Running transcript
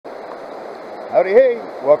Howdy, hey!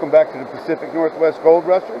 Welcome back to the Pacific Northwest Gold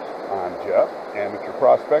Rushers. I'm Jeff, amateur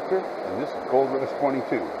prospector, and this is Gold Rush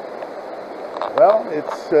 22. Well,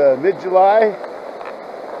 it's mid-July.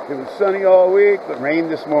 It was sunny all week, but rained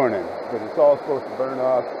this morning. But it's all supposed to burn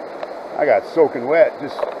off. I got soaking wet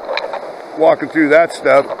just walking through that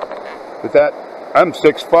stuff. But that, I'm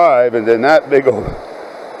 6'5", and then that big old,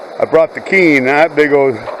 I brought the keen, and that big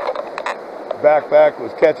old backpack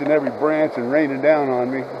was catching every branch and raining down on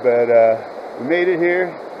me. But we made it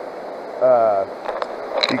here.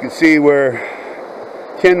 You can see where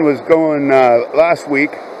Ken was going last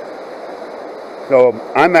week. So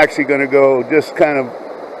I'm actually going to go just kind of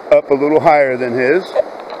up a little higher than his.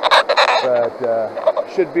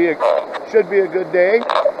 But should be a good day.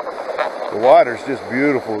 The water's just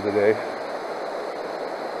beautiful today.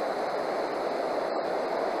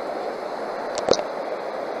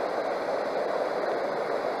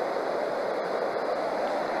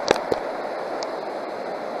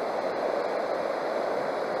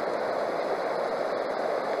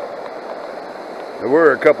 There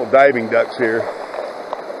were a couple diving ducks here.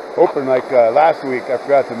 Hoping like last week, I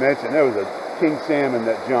forgot to mention, there was a king salmon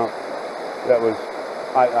that jumped. That was,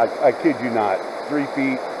 I kid you not, 3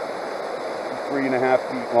 feet, 3.5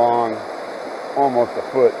 feet long, almost a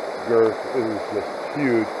foot girth. It was just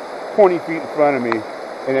huge. 20 feet in front of me,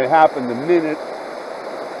 and it happened the minute,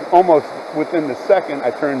 almost within the second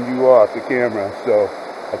I turned you off the camera. So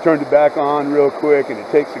I turned it back on real quick, and it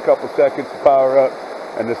takes a couple seconds to power up,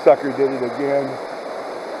 and the sucker did it again.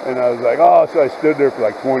 And I was like, oh, so I stood there for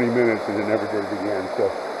like 20 minutes and it never did it again. So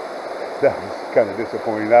that was kind of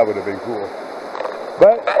disappointing. That would have been cool.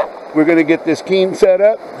 But we're going to get this keen set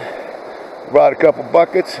up. Brought a couple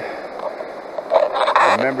buckets.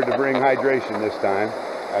 Remember to bring hydration this time.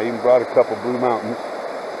 I even brought a couple Blue Mountains.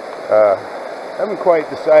 Haven't quite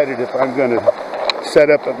decided if I'm going to set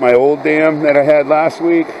up at my old dam that I had last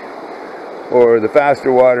week or the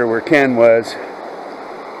faster water where Ken was.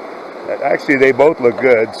 Actually, they both look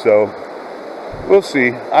good, so we'll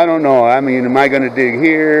see. I don't know. I mean, am I going to dig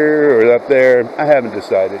here or up there? I haven't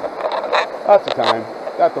decided. Lots of time.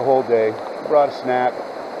 Got the whole day. Brought a snack.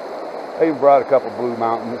 I even brought a couple Blue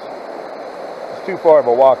Mountains. It's too far of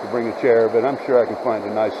a walk to bring a chair, but I'm sure I can find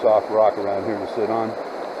a nice soft rock around here to sit on.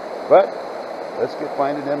 But let's get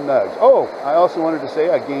finding them nugs. Oh, I also wanted to say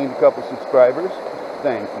I gained a couple subscribers.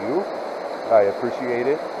 Thank you. I appreciate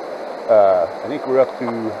it. I think we're up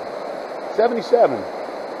to 77,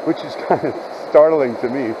 which is kind of startling to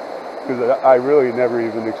me because I really never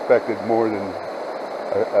even expected more than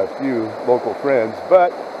a few local friends.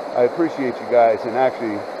 But I appreciate you guys, and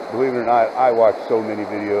actually, believe it or not, I watch so many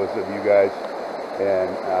videos of you guys, and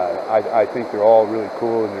I think they're all really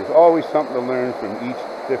cool, and there's always something to learn from each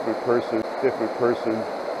different person,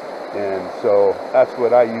 and so that's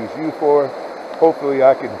what I use you for. Hopefully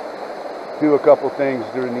I can do a couple things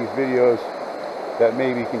during these videos that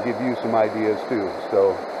maybe can give you some ideas too.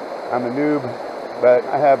 So I'm a noob, but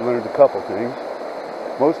I have learned a couple things.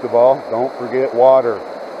 Most of all, don't forget water.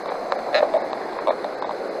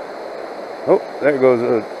 Oh, there goes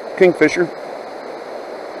a kingfisher.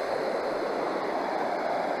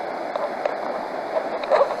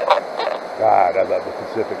 God, I love the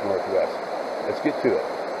Pacific Northwest. Let's get to it.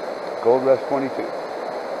 Gold Rush 22.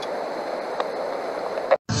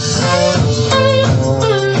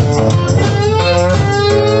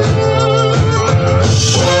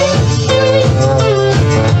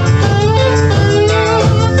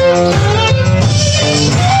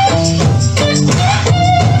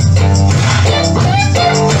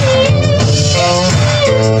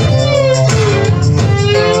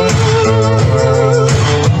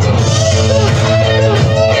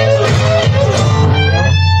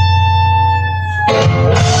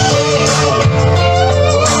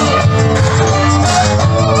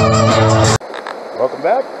 Welcome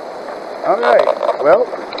back. Alright, well,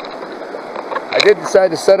 I did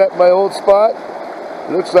decide to set up my old spot.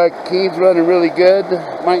 It looks like Keen's running really good.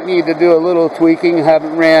 Might need to do a little tweaking.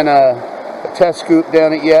 Haven't ran a test scoop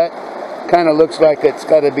down it yet. Kind of looks like it's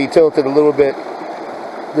got to be tilted a little bit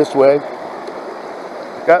this way.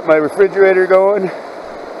 Got my refrigerator going.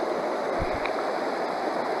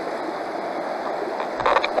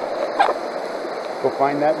 Go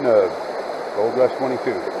find that nug. Gold Rush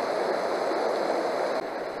 22.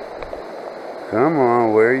 Come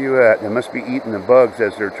on, where are you at? They must be eating the bugs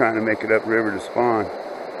as they're trying to make it upriver to spawn.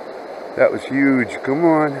 That was huge. Come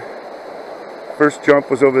on. First jump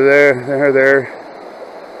was over there.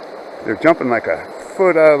 They're jumping like a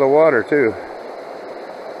foot out of the water, too.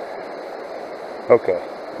 Okay,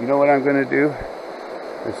 you know what I'm going to do?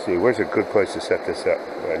 Let's see, where's a good place to set this up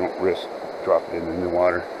where I don't risk dropping it in the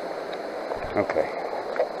water? Okay.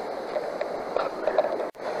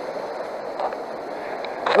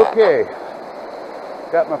 Okay.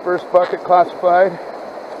 Got my first bucket classified.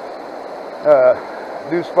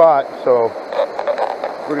 New spot, so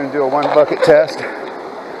we're going to do a 1 bucket test.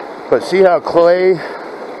 But see how clay,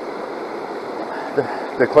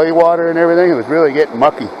 the clay water and everything, it was really getting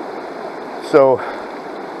mucky. So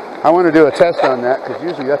I want to do a test on that, because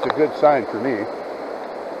usually that's a good sign for me.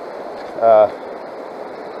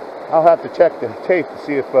 I'll have to check the tape to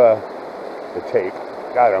see if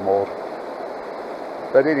God, I'm old.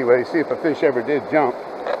 But anyway, see if a fish ever did jump.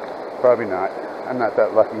 Probably not. I'm not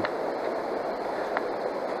that lucky.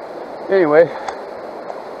 Anyway,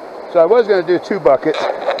 so I was going to do 2 buckets.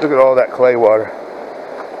 Look at all that clay water.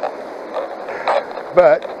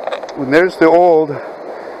 But when there's the old,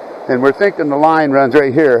 and we're thinking the line runs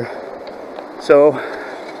right here. So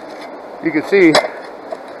you can see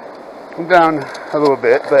I'm down a little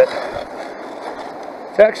bit, but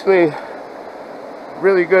it's actually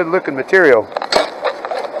really good looking material.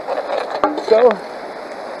 So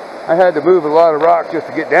I had to move a lot of rock just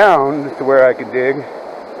to get down to where I could dig.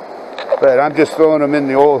 But I'm just throwing them in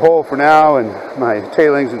the old hole for now, and my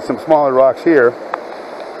tailings and some smaller rocks here.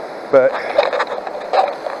 But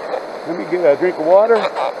let me get a drink of water,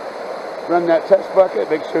 run that test bucket,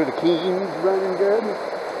 make sure the keen's running good.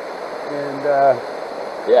 And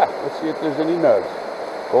yeah, let's see if there's any nugs.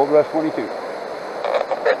 Gold Rush 22.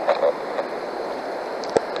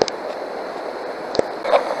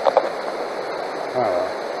 Oh!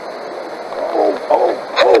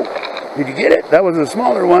 Did you get it? That was a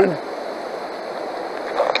smaller one.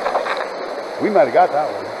 We might have got that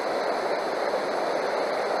one.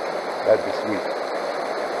 That'd be sweet.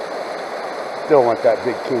 Still want that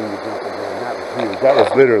big king to jump again. That was huge. That was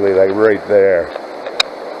literally like right there.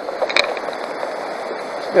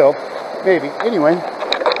 Still, maybe. Anyway,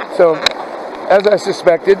 so as I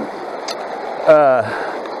suspected,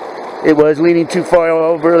 it was leaning too far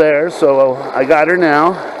over there, so I got her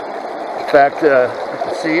now. In fact, you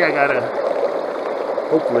can see I got a,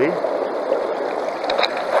 hopefully,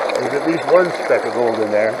 there's at least 1 speck of gold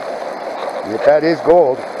in there. And if that is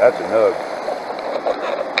gold, that's a nug.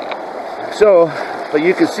 So, but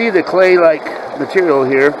you can see the clay-like material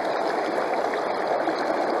here.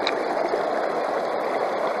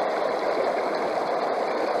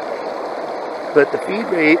 But the feed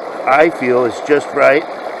rate, I feel, is just right.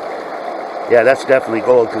 Yeah, that's definitely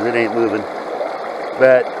gold because it ain't moving.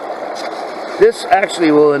 But this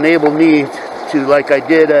actually will enable me to, like I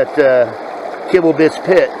did at Kibblebit's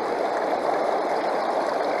Pit,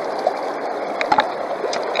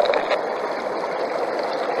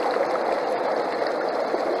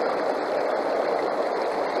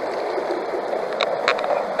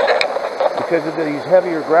 because of these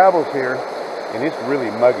heavier gravels here, and it's really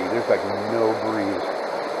muggy. There's like no breeze.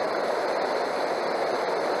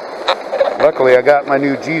 Luckily, I got my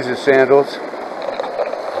new Jesus sandals.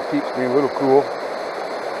 It keeps me a little cool.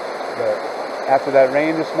 But after that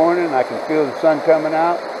rain this morning, I can feel the sun coming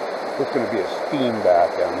out. It's going to be a steam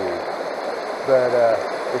bath down here. But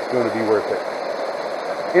it's going to be worth it.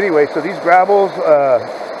 Anyway, so these gravels,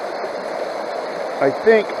 I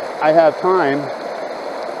think I have time,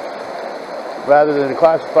 rather than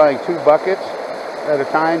classifying 2 buckets at a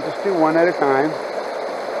time, just do 1 at a time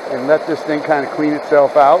and let this thing kind of clean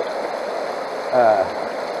itself out.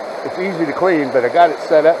 It's easy to clean, but I got it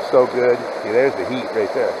set up so good. See, there's the heat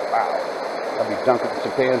right there. Wow. I'll be dunking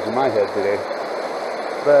some pans in my head today.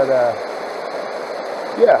 But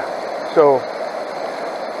yeah, so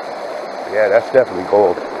yeah, that's definitely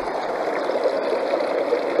gold.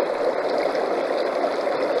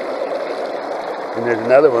 And there's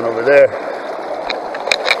another one over there.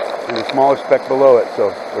 And a smaller speck below it,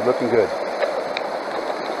 so we're looking good.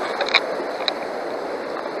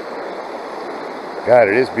 God,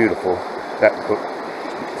 it is beautiful. That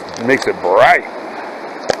makes it bright.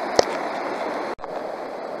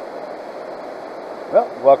 Well,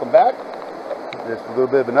 welcome back. Just a little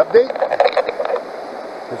bit of an update.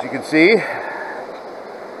 As you can see,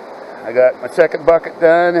 I got my second bucket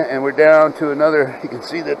done, and we're down to another. You can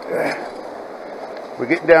see that we're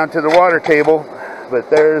getting down to the water table. But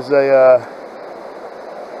there's a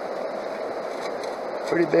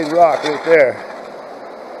pretty big rock right there.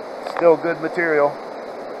 Still good material.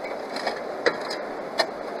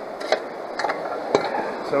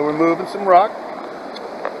 So we're moving some rock.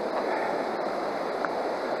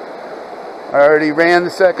 I already ran the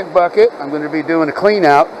second bucket. I'm going to be doing a clean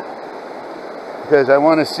out because I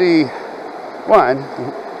want to see, one,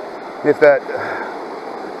 if that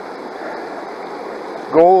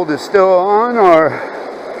gold is still on or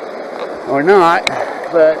not.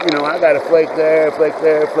 But, you know, I got a flake there, flake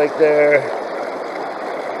there, flake there.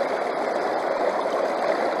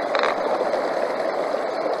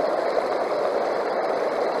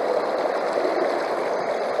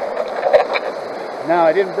 Now,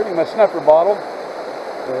 I didn't bring my snuffer bottle,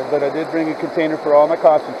 but I did bring a container for all my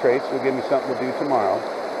concentrates. It'll give me something to do tomorrow.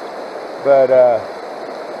 But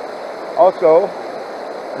also,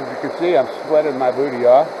 as you can see, I'm sweating my booty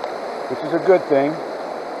off, which is a good thing.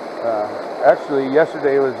 Actually,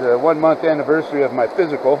 yesterday was a 1 month anniversary of my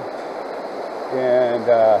physical, and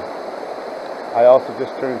I also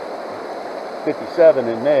just turned 57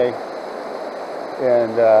 in May,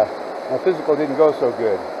 and my physical didn't go so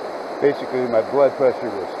good. Basically, my blood pressure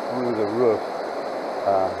was through the roof,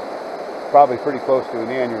 probably pretty close to an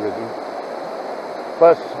aneurysm.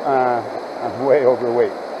 Plus, I'm way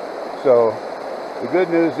overweight. So, the good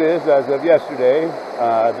news is, as of yesterday,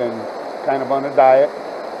 I've been kind of on a diet.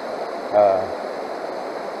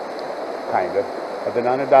 I've been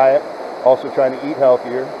on a diet, also trying to eat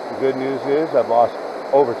healthier. The good news is I've lost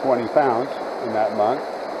over 20 pounds in that month,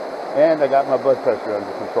 and I got my blood pressure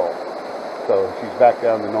under control. So she's back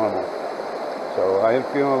down to normal. So I am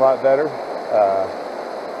feeling a lot better.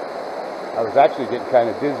 I was actually getting kind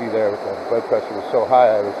of dizzy there with the blood pressure was so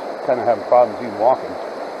high. I was kind of having problems even walking.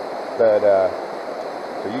 But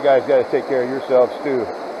so you guys got to take care of yourselves too.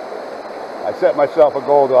 I set myself a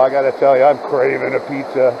goal, though. I got to tell you, I'm craving a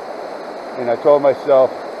pizza. And I told myself,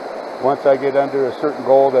 once I get under a certain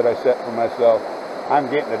goal that I set for myself, I'm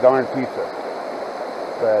getting a darn pizza.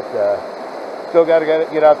 But still got to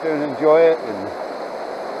get out there and enjoy it. And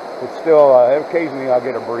it's still, occasionally I'll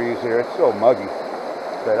get a breeze here. It's so muggy.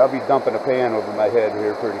 But I'll be dumping a pan over my head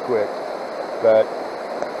here pretty quick. But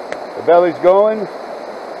the belly's going.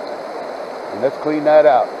 And let's clean that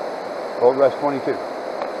out. Old Rush 22.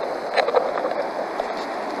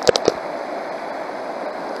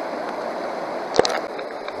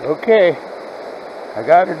 Okay, I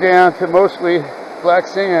got her down to mostly black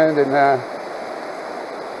sand, and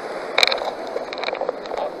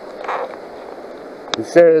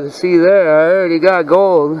instead of the sea there, I already got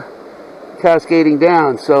gold cascading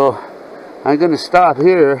down, so I'm going to stop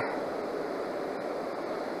here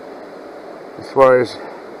as far as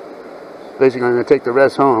basically I'm going to take the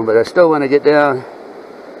rest home, but I still want to get down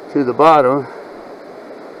to the bottom,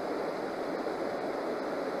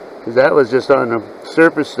 because that was just on the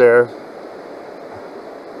surface there.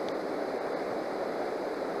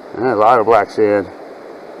 And a lot of black sand,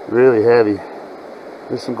 really heavy.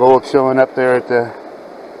 There's some gold showing up there at the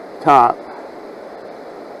top.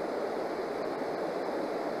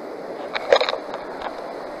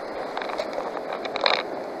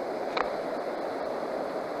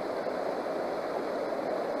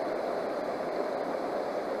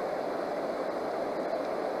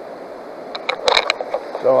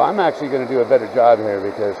 So I'm actually going to do a better job here,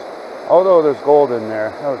 because although there's gold in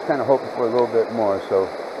there, I was kind of hoping for a little bit more. So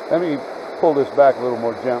let me pull this back a little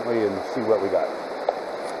more gently and see what we got.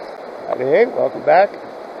 Hey, welcome back.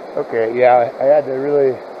 Okay, yeah, I had to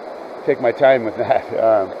really take my time with that.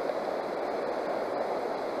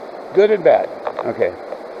 Good and bad. Okay,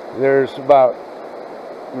 there's about,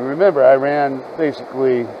 remember I ran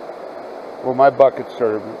basically, well, my buckets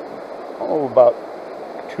are about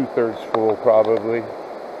 2/3 full probably.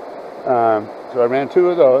 So I ran 2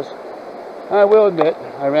 of those. I will admit,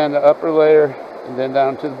 I ran the upper layer and then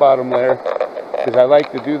down to the bottom layer, because I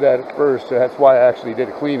like to do that at first. So that's why I actually did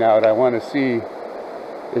a clean out. I want to see,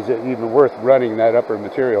 is it even worth running that upper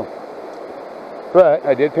material? But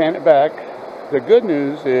I did pan it back. The good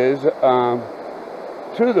news is,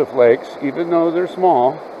 to the flakes, even though they're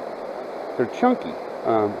small, they're chunky.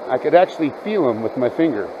 I could actually feel them with my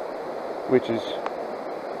finger, which is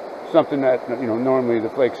something that, you know, normally the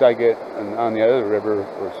flakes I get on the other river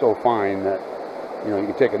are so fine that, you know, you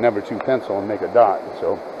can take a number 2 pencil and make a dot.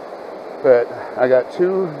 So, but I got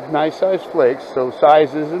 2 nice sized flakes, so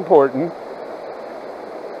size is important.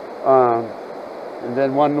 And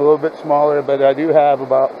then one a little bit smaller, but I do have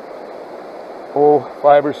about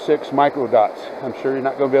 5 or 6 micro dots. I'm sure you're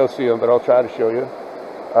not going to be able to see them, but I'll try to show you.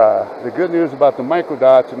 The good news about the micro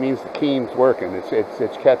dots, it means the keen's working.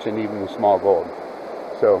 It's catching even the small gold.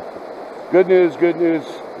 So, good news, good news.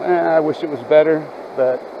 I wish it was better,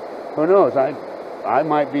 but who knows? I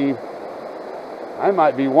might be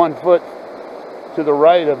 1 foot to the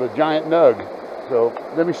right of a giant nug. So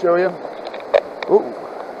let me show you. Ooh.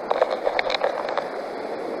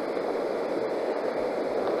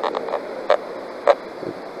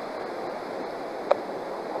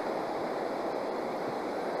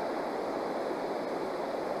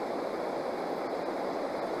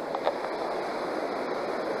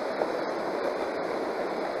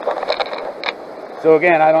 So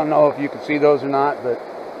again, I don't know if you can see those or not, but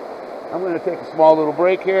I'm going to take a small little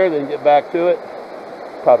break here, then get back to it.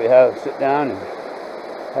 Probably have sit down and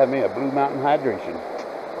have me a Blue Mountain hydration.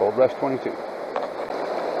 Gold Rush 22.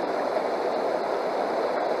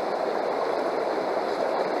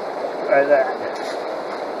 Try that.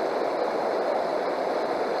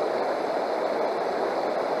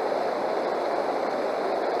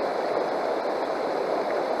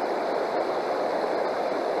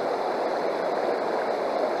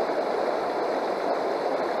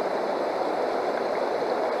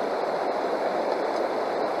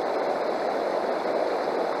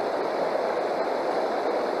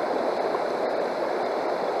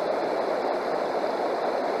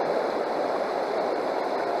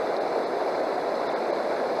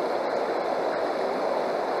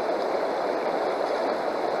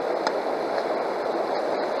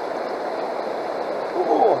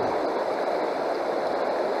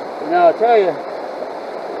 Now I'll tell you,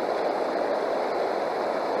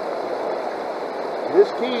 this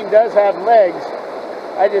Keen does have legs.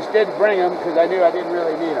 I just didn't bring them because I knew I didn't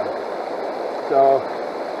really need them. So,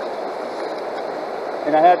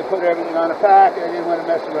 and I had to put everything on a pack and I didn't want to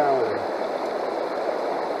mess around with it.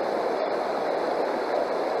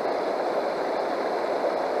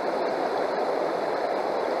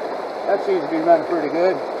 That seems to be running pretty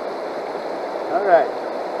good. All right.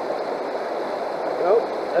 So,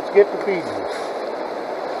 let's get to feeding.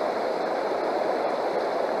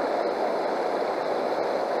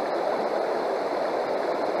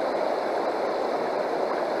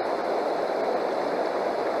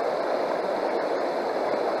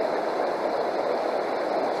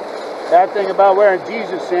 Bad thing about wearing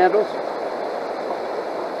Jesus sandals,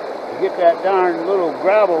 you get that darn little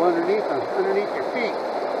gravel underneath your feet.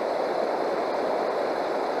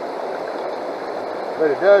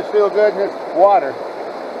 But it does feel good in this water.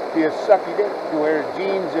 See, it's sucky to wear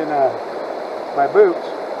jeans and my boots.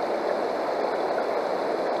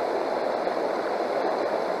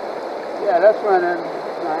 Yeah, that's running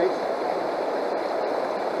nice.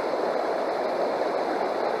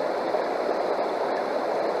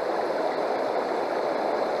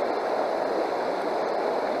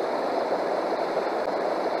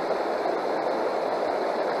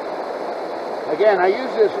 Again, I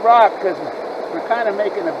use this rock because we're kind of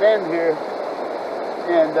making a bend here,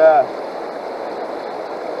 and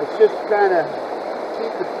it's just kind of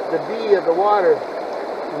keep the V of the water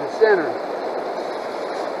in the center.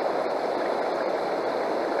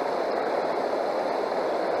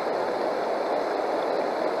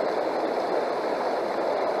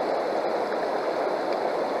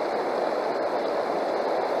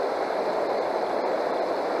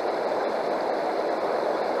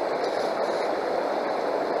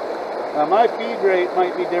 Now my feed rate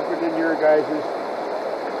might be different than your guys's.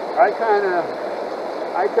 I kind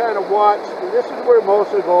of watch, and this is where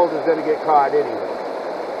most of the gold is going to get caught anyway.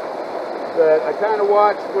 But I kind of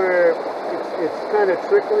watch where it's kind of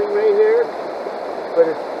trickling right here, but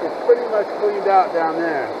it's pretty much cleaned out down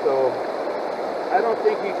there. So I don't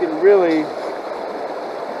think you can really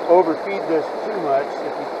overfeed this too much.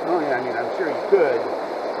 If you, well, I mean, I'm sure you could.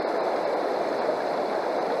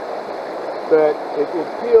 But it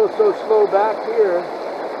feels so slow back here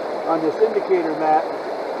on this indicator mat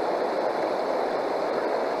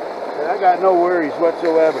that I got no worries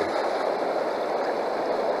whatsoever.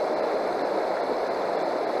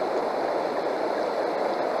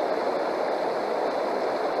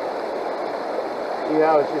 See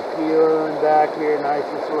how it's just peeling back here nice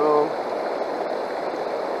and slow.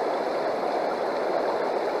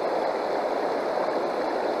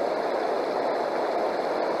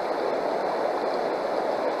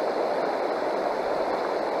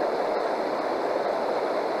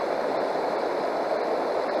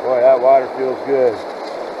 Boy, that water feels good.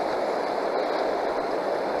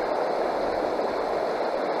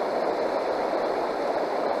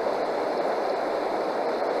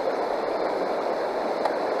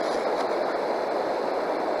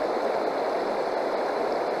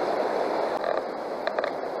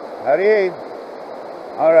 Howdy.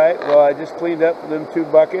 All right, well, I just cleaned up them 2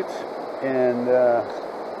 buckets, and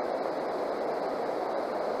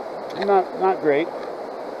not great.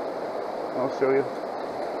 I'll show you.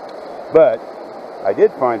 But I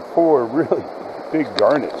did find 4 really big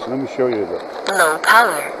garnets. Let me show you the low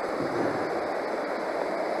power.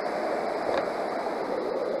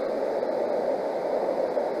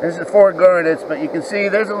 This is 4 garnets, but you can see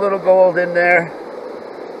there's a little gold in there.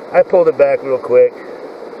 I pulled it back real quick.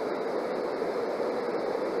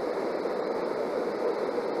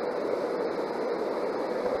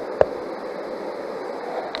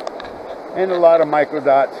 And a lot of micro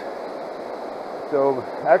dots. So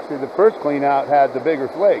actually the first clean out had the bigger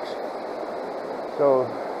flakes. So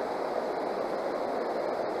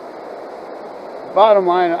bottom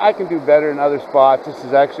line, I can do better in other spots. This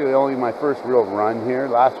is actually only my first real run here.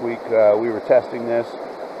 Last week we were testing this.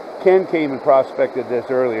 Ken came and prospected this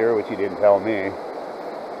earlier, which he didn't tell me.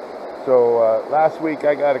 So last week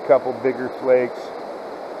I got a couple bigger flakes,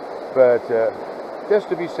 but just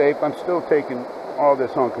to be safe, I'm still taking all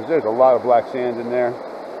this home because there's a lot of black sand in there.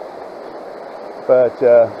 But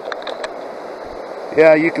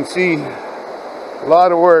yeah, you can see a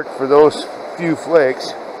lot of work for those few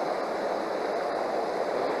flakes.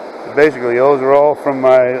 Basically, those are all from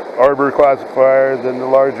my arbor classifier, then the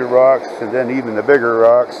larger rocks, and then even the bigger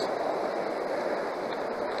rocks.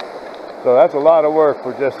 So that's a lot of work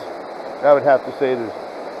for just, I would have to say there's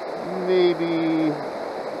maybe,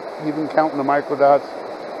 even counting the microdots,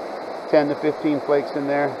 10 to 15 flakes in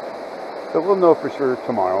there. But we'll know for sure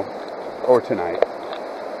tomorrow or tonight.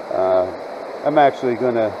 I'm actually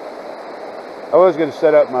gonna, I was gonna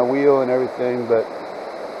set up my wheel and everything, but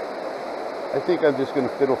I think I'm just going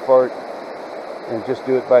to fiddle fart and just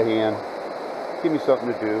do it by hand. Give me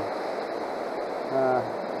something to do.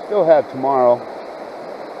 Still have tomorrow.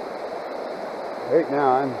 Right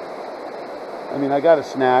now, I mean, I got a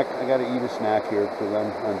snack. I got to eat a snack here because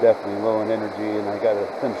I'm definitely low in energy, and I got to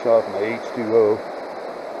finish off my H2O.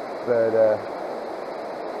 But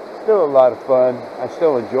still a lot of fun. I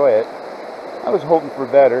still enjoy it. I was hoping for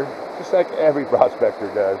better, just like every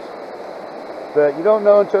prospector does. But you don't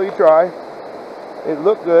know until you try. It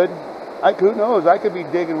looked good. Who knows? I could be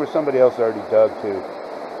digging where somebody else already dug too.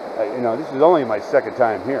 You know, this is only my second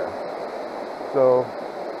time here. So,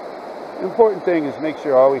 the important thing is make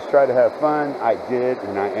sure I always try to have fun. I did,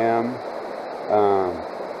 and I am.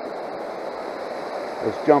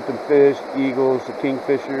 Those jumping fish, eagles, the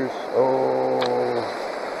kingfishers. Oh,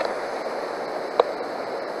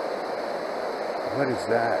 what is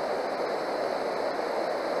that?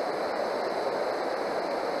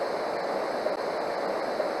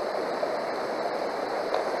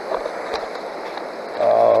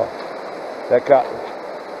 That got,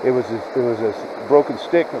 it was a broken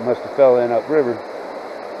stick that must have fell in upriver,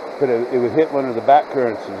 but it would hit one of the back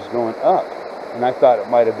currents and was going up, and I thought it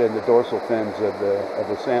might have been the dorsal fins of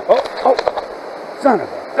the sand. Oh, son of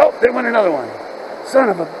a, oh, there went another one. Son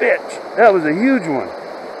of a bitch, that was a huge one.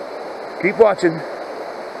 Keep watching.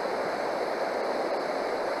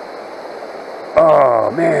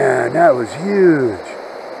 Oh man, that was huge.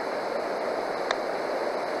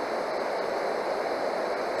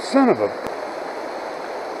 Son of a...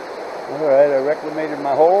 Alright, I reclamated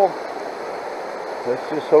my hole. Let's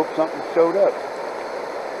just hope something showed up.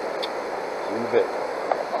 See you in a bit.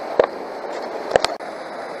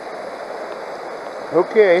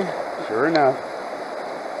 Okay, sure enough.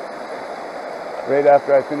 Right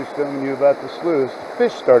after I finished telling you about the sluice, the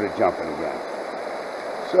fish started jumping again.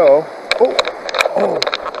 So, oh,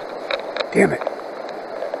 damn it.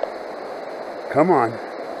 Come on.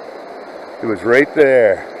 It was right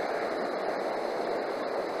there.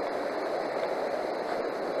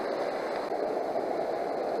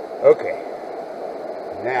 Okay,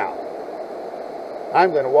 now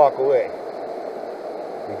I'm going to walk away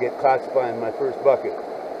and get classifying my first bucket.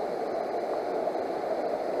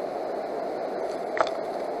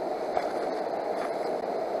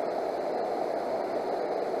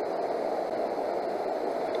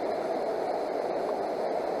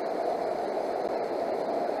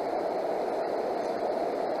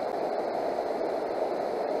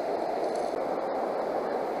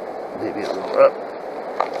 Maybe a little up.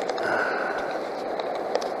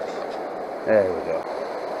 There we go.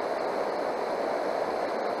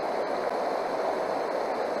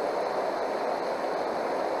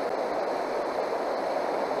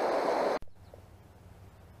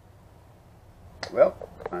 Well,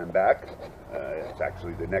 I'm back. It's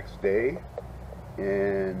actually the next day,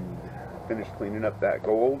 and finished cleaning up that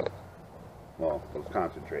gold. Well, those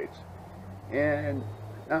concentrates, and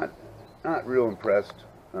not real impressed.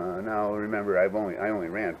 Now remember, I only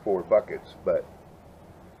ran 4 buckets, but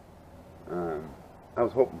I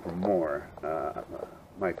was hoping for more.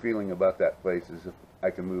 My feeling about that place is if I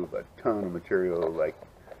can move a ton of material like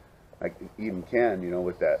I even can, you know,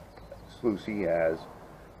 with that sluice he has,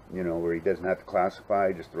 you know, where he doesn't have to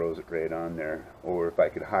classify, just throws it right on there. Or if I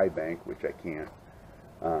could high bank, which I can't,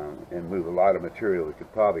 and move a lot of material, we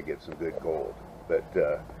could probably get some good gold. But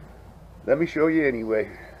let me show you anyway.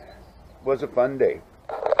 It was a fun day.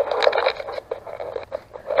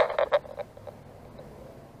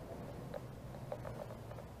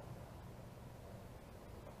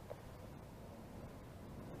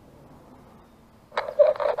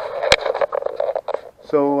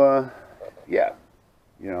 So, yeah,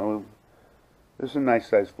 you know, there's some nice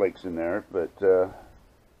sized flakes in there, but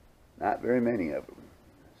not very many of them.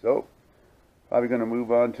 So, probably going to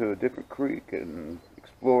move on to a different creek and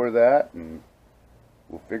explore that, and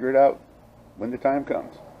we'll figure it out when the time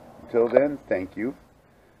comes. Until then, thank you.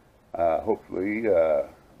 Hopefully,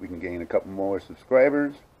 we can gain a couple more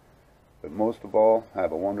subscribers, but most of all,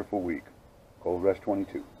 have a wonderful week. Cold Rush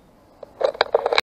 22.